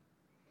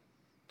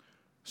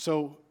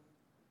 So,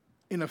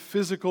 in a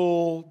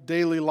physical,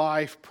 daily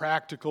life,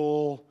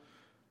 practical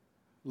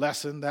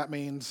lesson, that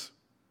means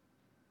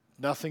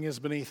nothing is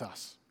beneath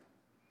us.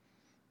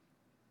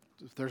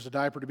 If there's a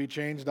diaper to be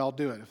changed, I'll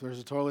do it. If there's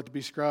a toilet to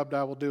be scrubbed,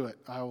 I will do it.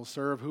 I will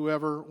serve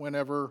whoever,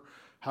 whenever,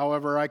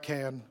 however I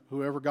can,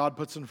 whoever God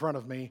puts in front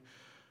of me,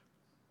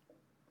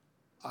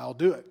 I'll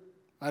do it.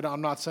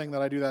 I'm not saying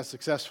that I do that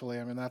successfully.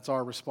 I mean, that's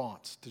our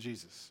response to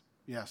Jesus.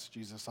 Yes,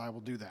 Jesus, I will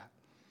do that.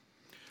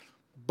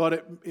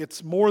 But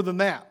it's more than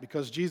that,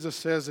 because Jesus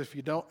says, if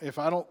you don't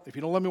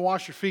let me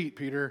wash your feet,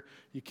 Peter,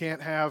 you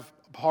can't have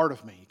a part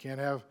of me.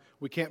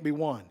 We can't be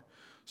one.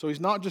 So he's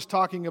not just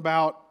talking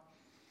about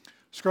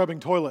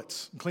scrubbing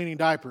toilets and cleaning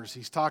diapers.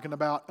 He's talking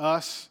about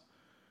us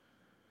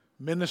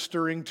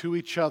ministering to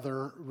each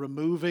other,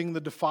 removing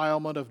the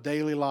defilement of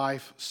daily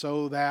life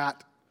so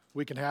that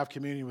we can have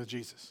communion with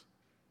Jesus.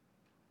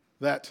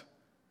 That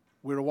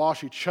we're to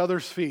wash each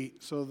other's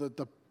feet so that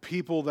the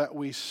people that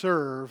we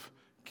serve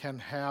can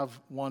have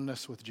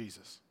oneness with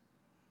Jesus.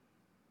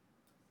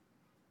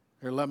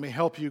 Here, let me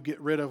help you get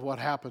rid of what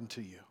happened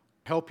to you.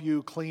 Help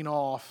you clean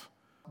off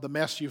the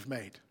mess you've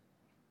made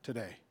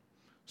today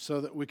so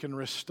that we can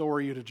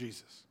restore you to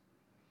Jesus.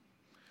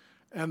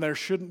 And there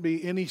shouldn't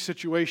be any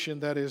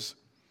situation that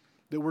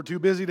we're too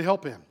busy to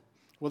help in,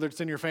 whether it's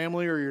in your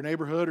family or your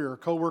neighborhood or a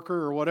coworker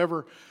or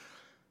whatever.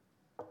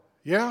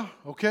 Yeah,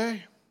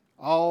 okay,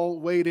 I'll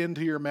wade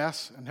into your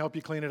mess and help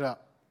you clean it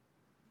up.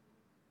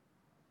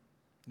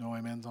 No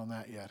amens on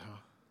that yet, huh?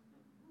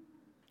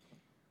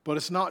 But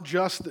it's not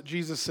just that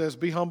Jesus says,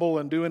 be humble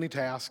and do any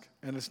task.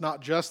 And it's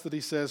not just that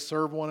he says,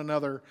 serve one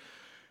another,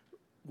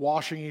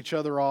 washing each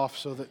other off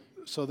so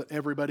that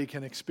everybody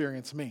can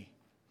experience me.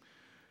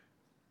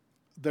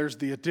 There's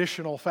the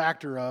additional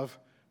factor of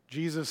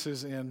Jesus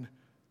is in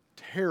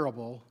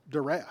terrible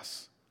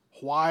duress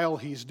while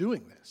he's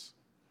doing this.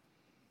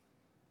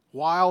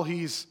 While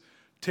he's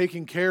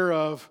taking care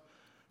of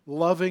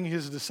loving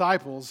his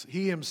disciples,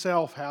 he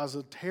himself has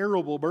a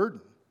terrible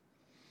burden.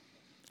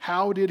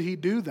 How did he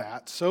do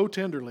that so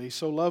tenderly,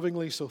 so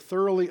lovingly, so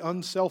thoroughly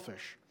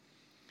unselfish?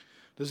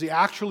 Does he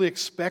actually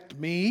expect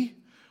me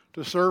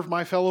to serve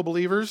my fellow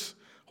believers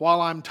while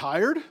I'm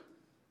tired?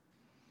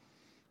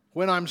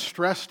 When I'm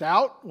stressed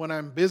out? When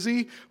I'm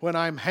busy? When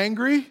I'm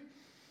hangry?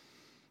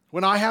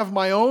 When I have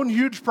my own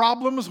huge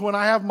problems? When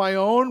I have my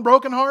own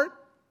broken heart?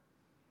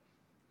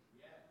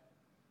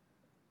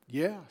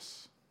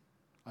 Yes,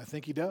 I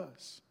think he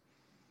does.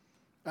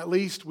 At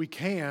least we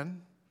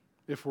can,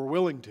 if we're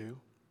willing to,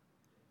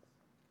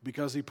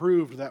 because he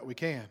proved that we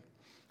can.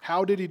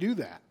 How did he do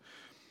that?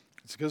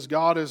 It's because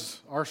God is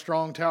our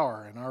strong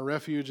tower and our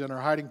refuge and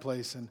our hiding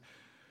place. And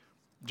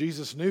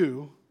Jesus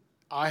knew,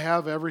 I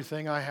have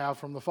everything I have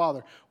from the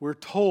Father. We're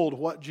told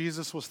what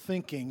Jesus was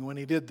thinking when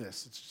he did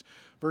this. It's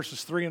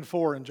verses 3 and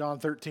 4 in John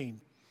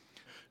 13.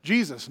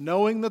 Jesus,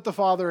 knowing that the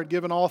Father had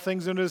given all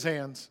things into his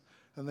hands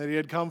and that he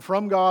had come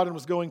from God and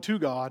was going to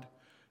God,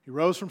 he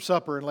rose from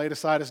supper and laid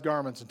aside his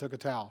garments and took a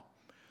towel.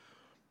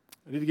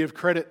 I need to give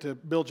credit to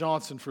Bill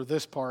Johnson for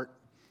this part.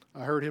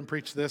 I heard him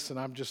preach this, and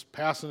I'm just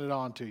passing it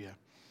on to you.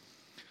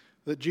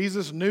 That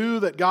Jesus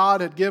knew that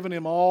God had given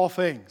him all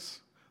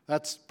things.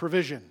 That's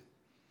provision.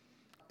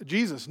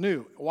 Jesus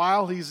knew,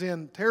 while he's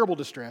in terrible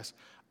distress,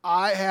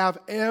 I have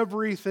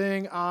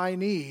everything I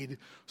need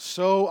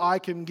so I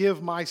can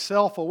give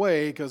myself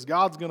away because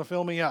God's going to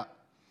fill me up.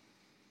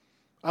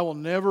 I will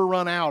never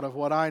run out of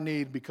what I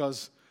need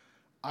because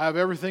I have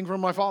everything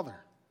from my Father.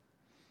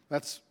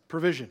 That's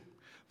provision.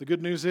 The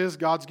good news is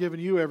God's given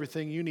you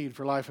everything you need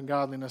for life and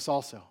godliness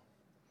also.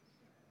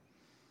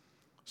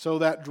 So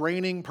that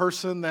draining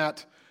person,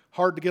 that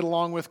hard to get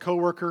along with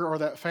coworker, or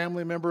that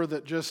family member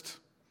that just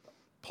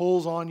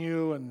pulls on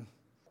you and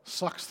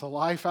sucks the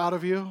life out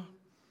of you,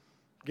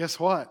 guess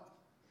what?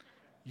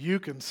 You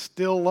can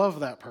still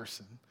love that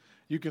person.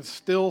 You can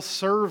still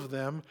serve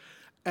them,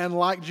 and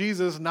like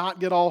Jesus,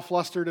 not get all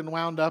flustered and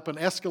wound up and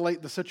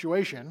escalate the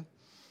situation.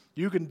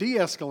 You can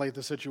de-escalate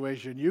the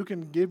situation. You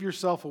can give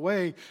yourself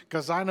away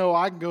because I know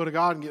I can go to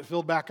God and get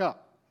filled back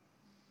up.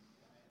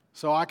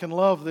 So I can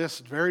love this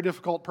very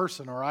difficult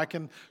person, or I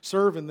can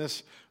serve in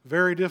this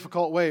very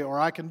difficult way, or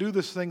I can do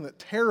this thing that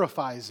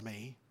terrifies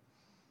me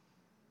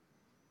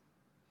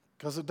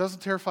because it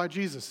doesn't terrify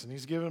Jesus, and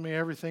he's given me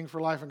everything for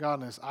life and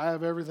godliness. I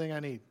have everything I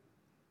need.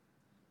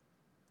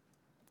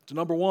 So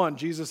number one,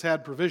 Jesus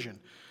had provision.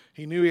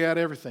 He knew he had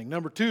everything.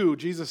 Number two,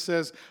 Jesus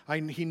says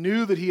he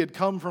knew that he had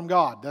come from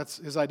God. That's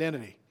his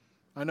identity.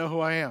 I know who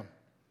I am.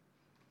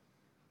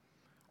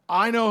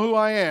 I know who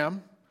I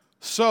am,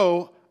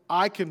 so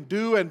I can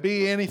do and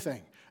be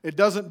anything. It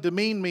doesn't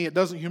demean me. It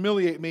doesn't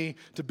humiliate me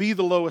to be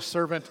the lowest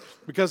servant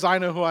because I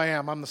know who I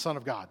am. I'm the Son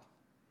of God.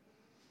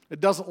 It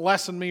doesn't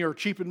lessen me or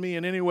cheapen me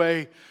in any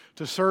way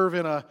to serve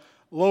in a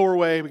lower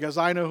way because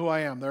I know who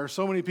I am. There are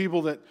so many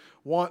people that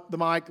want the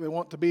mic, they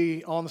want to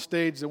be on the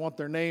stage, they want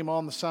their name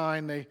on the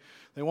sign, they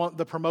want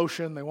the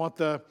promotion, they want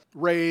the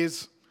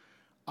raise.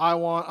 I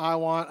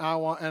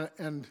want,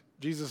 and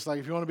Jesus is like,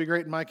 if you want to be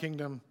great in my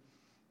kingdom,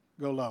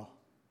 go low.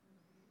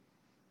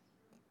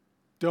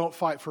 Don't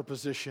fight for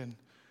position.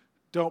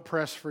 Don't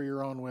press for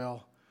your own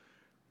will.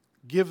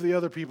 Give the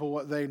other people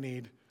what they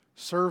need.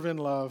 Serve in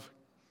love.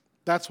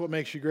 That's what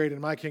makes you great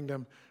in my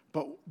kingdom.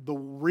 But the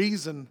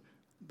reason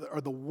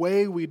or the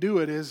way we do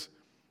it is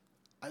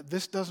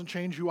this doesn't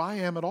change who I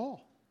am at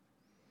all.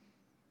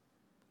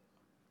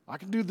 I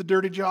can do the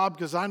dirty job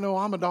because I know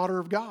I'm a daughter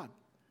of God.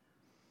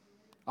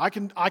 I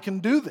can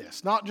do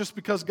this, not just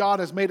because God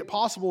has made it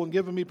possible and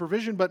given me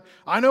provision, but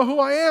I know who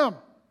I am.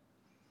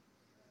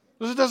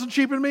 This doesn't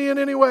cheapen me in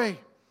any way.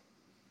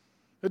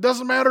 It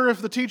doesn't matter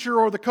if the teacher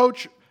or the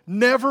coach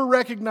never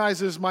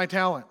recognizes my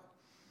talent.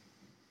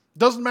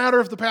 Doesn't matter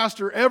if the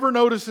pastor ever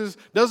notices.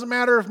 Doesn't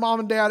matter if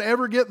mom and dad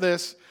ever get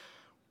this.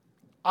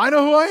 I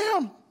know who I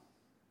am.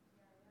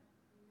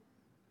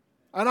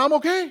 And I'm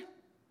okay.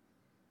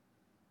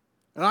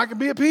 And I can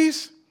be at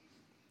peace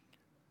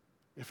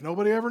if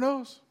nobody ever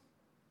knows.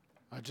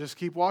 I just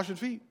keep washing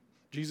feet.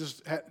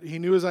 He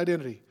knew his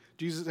identity.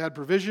 Jesus had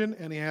provision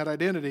and he had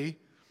identity.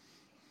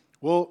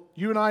 Well,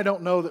 you and I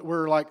don't know that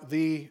we're like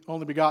the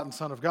only begotten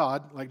Son of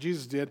God, like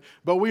Jesus did,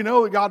 but we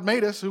know that God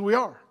made us who we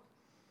are.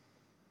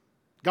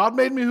 God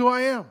made me who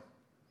I am.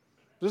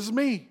 This is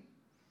me.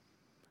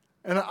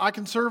 And I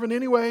can serve in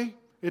any way.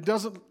 It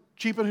doesn't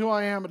cheapen who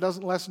I am. It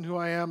doesn't lessen who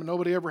I am. And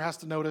nobody ever has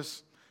to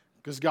notice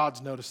because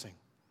God's noticing.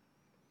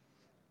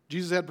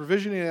 Jesus had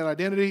provision, he had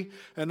identity.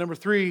 And number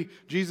three,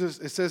 Jesus,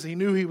 it says he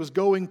knew he was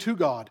going to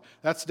God.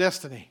 That's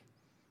destiny.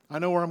 I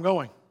know where I'm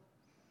going.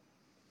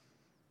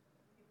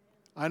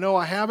 I know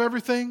I have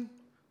everything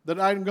that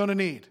I'm going to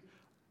need.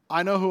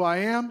 I know who I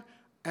am,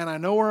 and I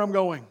know where I'm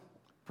going.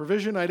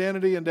 Provision,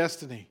 identity, and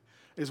destiny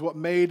is what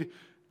made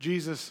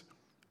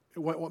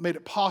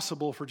it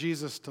possible for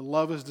Jesus to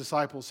love his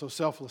disciples so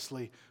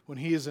selflessly when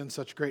he is in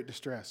such great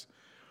distress.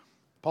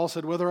 Paul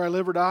said, whether I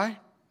live or die,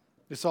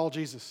 it's all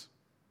Jesus.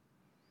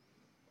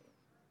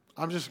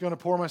 I'm just going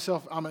to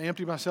I'm going to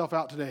empty myself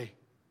out today,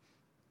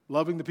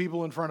 loving the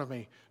people in front of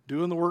me,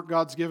 doing the work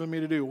God's given me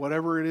to do.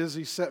 Whatever it is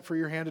He set for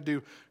your hand to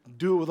do,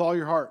 do it with all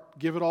your heart.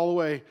 Give it all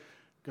away.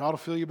 God will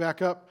fill you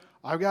back up.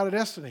 I've got a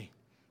destiny.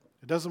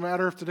 It doesn't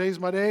matter if today's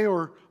my day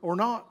or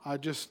not.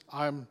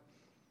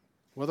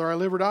 Whether I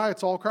live or die,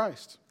 it's all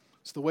Christ.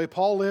 It's the way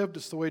Paul lived.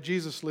 It's the way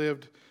Jesus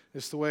lived.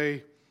 It's the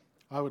way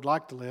I would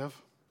like to live.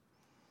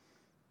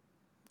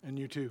 And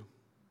you too.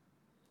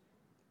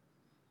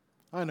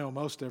 I know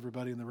most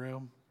everybody in the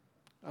room.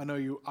 I know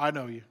you.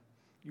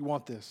 You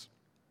want this.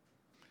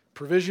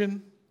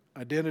 Provision,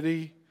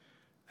 identity,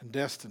 and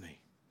destiny.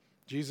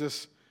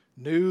 Jesus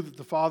knew that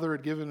the Father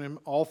had given him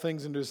all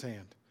things into his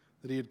hand,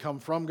 that he had come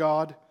from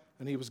God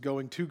and he was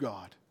going to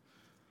God.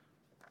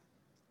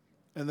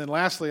 And then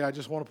lastly, I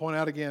just want to point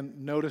out again,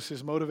 notice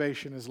his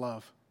motivation is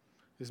love.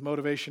 His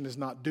motivation is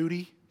not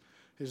duty.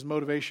 His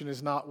motivation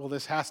is not, well,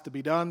 this has to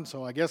be done,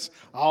 so I guess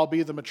I'll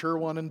be the mature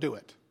one and do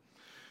it.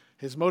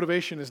 His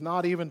motivation is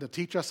not even to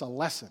teach us a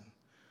lesson.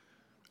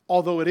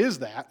 Although it is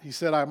that. He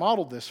said, I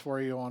modeled this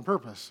for you on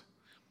purpose.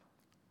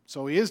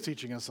 So he is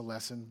teaching us a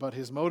lesson, but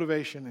his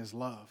motivation is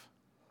love.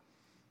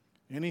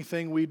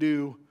 Anything we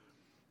do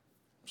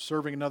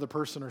serving another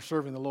person or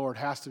serving the Lord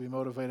has to be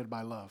motivated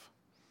by love.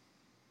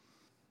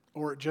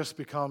 Or it just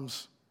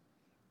becomes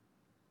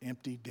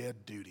empty,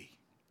 dead duty.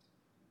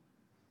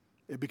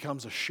 It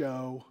becomes a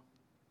show.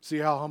 See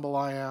how humble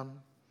I am?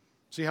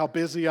 See how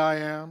busy I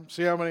am?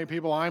 See how many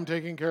people I'm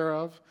taking care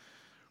of?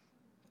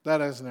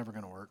 That is never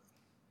going to work.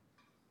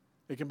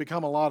 It can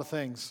become a lot of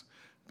things,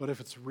 but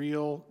if it's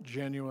real,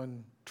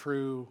 genuine,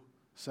 true,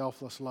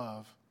 selfless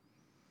love,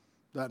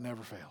 that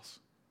never fails.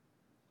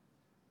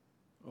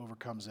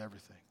 Overcomes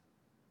everything.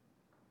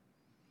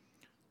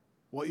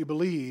 What you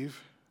believe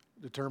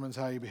determines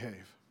how you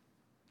behave.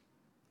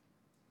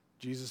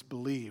 Jesus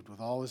believed with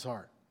all his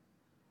heart.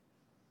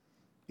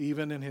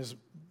 Even in his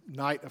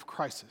night of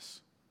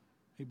crisis,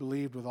 he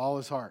believed with all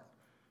his heart,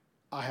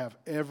 I have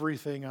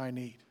everything I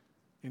need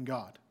in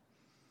God.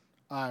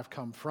 I have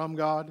come from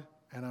God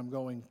and I'm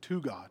going to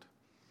God.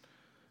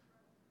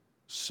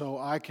 So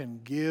I can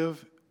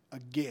give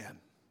again.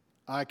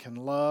 I can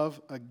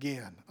love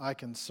again. I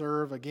can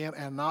serve again.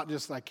 And not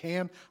just I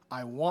can,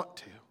 I want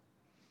to.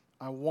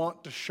 I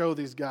want to show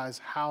these guys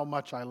how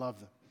much I love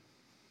them.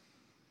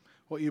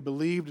 What you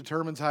believe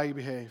determines how you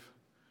behave.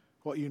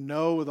 What you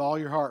know with all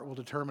your heart will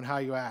determine how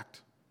you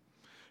act.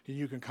 And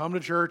you can come to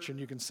church and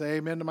you can say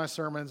amen to my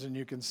sermons and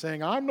you can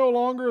sing, I'm no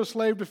longer a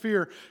slave to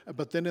fear.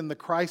 But then in the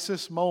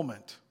crisis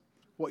moment,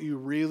 what you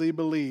really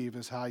believe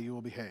is how you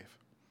will behave.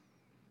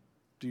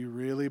 Do you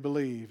really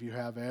believe you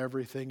have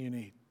everything you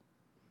need?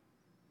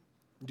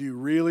 Do you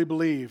really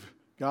believe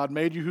God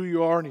made you who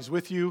you are and He's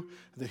with you,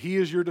 that He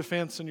is your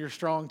defense and your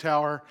strong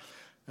tower,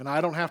 and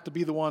I don't have to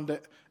be the one to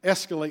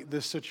escalate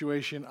this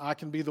situation. I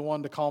can be the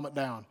one to calm it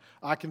down.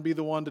 I can be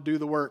the one to do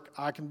the work.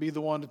 I can be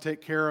the one to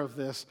take care of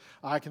this.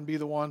 I can be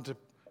the one to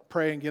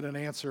pray and get an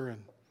answer,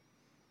 and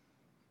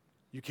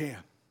you can.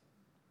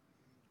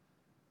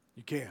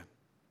 You can.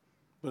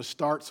 But it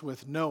starts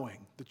with knowing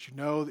that you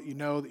know that you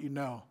know that you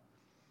know.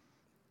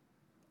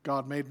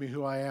 God made me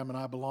who I am, and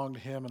I belong to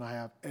Him, and I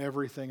have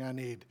everything I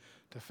need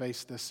to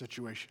face this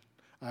situation.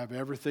 I have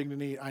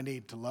everything I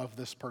need to love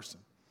this person.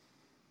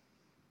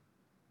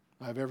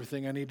 I have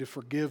everything I need to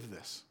forgive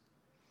this.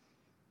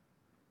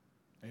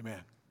 Amen.